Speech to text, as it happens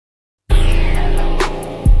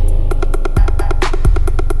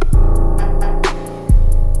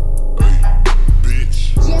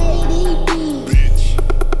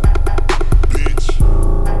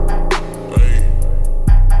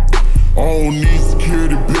need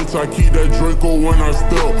security, bitch. I keep that Draco when I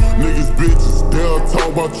step. Niggas, bitches, they'll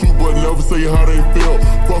talk about you, but never say how they feel.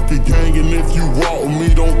 Fuck a gang, and if you walk with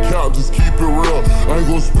me, don't count, just keep it real. I ain't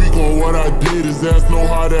gon' speak on what I did, his ass know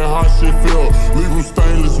how that hot shit feel. Leave him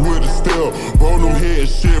stainless with the steel. Roll them head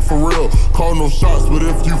shit for real. Call no shots, but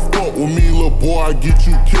if you fuck with me, little boy, I get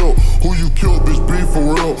you killed. Who you killed, bitch, be for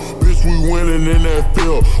real. Bitch, we winning in that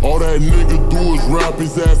field. All that nigga do is rap,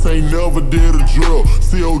 his ass ain't never did a drill.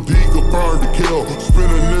 COD confirmed to kill. Spin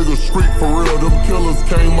a nigga street for real. Them killers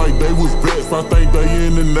came like they was vets. I think they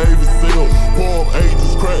in the Navy SEAL. Pour up eight,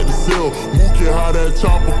 just crack the seal. Mookie, how that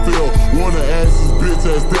chopper feel. Wanna ask his bitch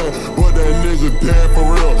ass that, but that nigga dead for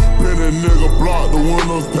real. Been a nigga block the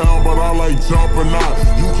windows down, but I like jumping out.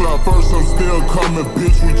 You clap first, I'm still coming,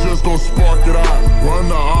 bitch. We just gon' spark it out. Run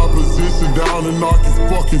the opposition down and knock his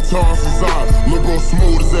fucking tonsils out. Look bro,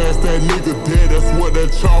 smooth his ass, that nigga dead. That's what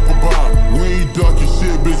that chopper about. We ain't ducking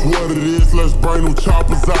shit, bitch. What it is? Let's bring them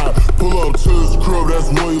choppers out. Pull up to his crib, that's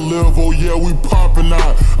where he live. Oh yeah, we popping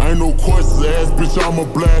out. Ain't no questions asked, bitch. I'm a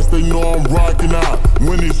blast. They know I'm rocking out.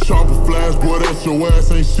 When this chopper flash, boy, that's your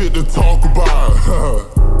ass. Ain't shit to talk about.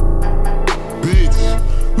 Bitch,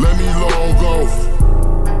 let me log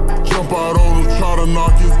off. Jump out on him, try to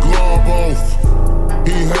knock his glove off.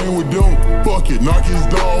 He hang with them, fuck it, knock his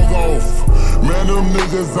dog off. Man, them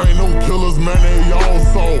niggas ain't no killers, man, they all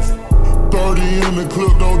soft. 30 in the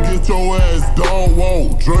clip, don't get your ass dog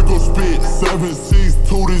walk. Draco spit, 7-6,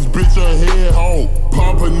 to this bitch a head hole.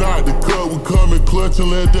 Poppin' out the cut, we coming clutch and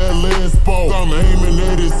let that lens spoke. I'm aiming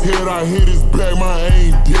at his head, I hit his back, my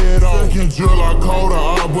aim dead on. Second drill, I caught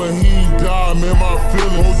a eye, but he ain't died, man, my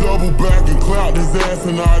feelings. Double back and clout his ass,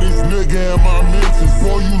 and now this nigga in my mentions.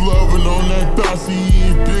 Boy, you loving on that thought, she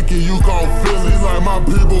eat dick and you gon' feel it. Like my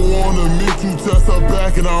people wanna meet you, test her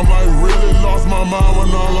back, and I'm like, really? Lost my mind when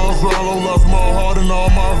I lost Rollo, lost my heart and all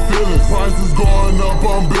my feelings. Prices going up,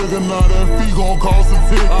 I'm bigger now, that fee gon' cost a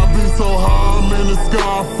tick. I be so high, I'm in the sky,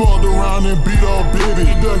 I fucked around and beat up baby.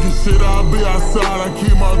 Ducking shit, I be outside, I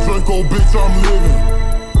keep my Draco, bitch, I'm living.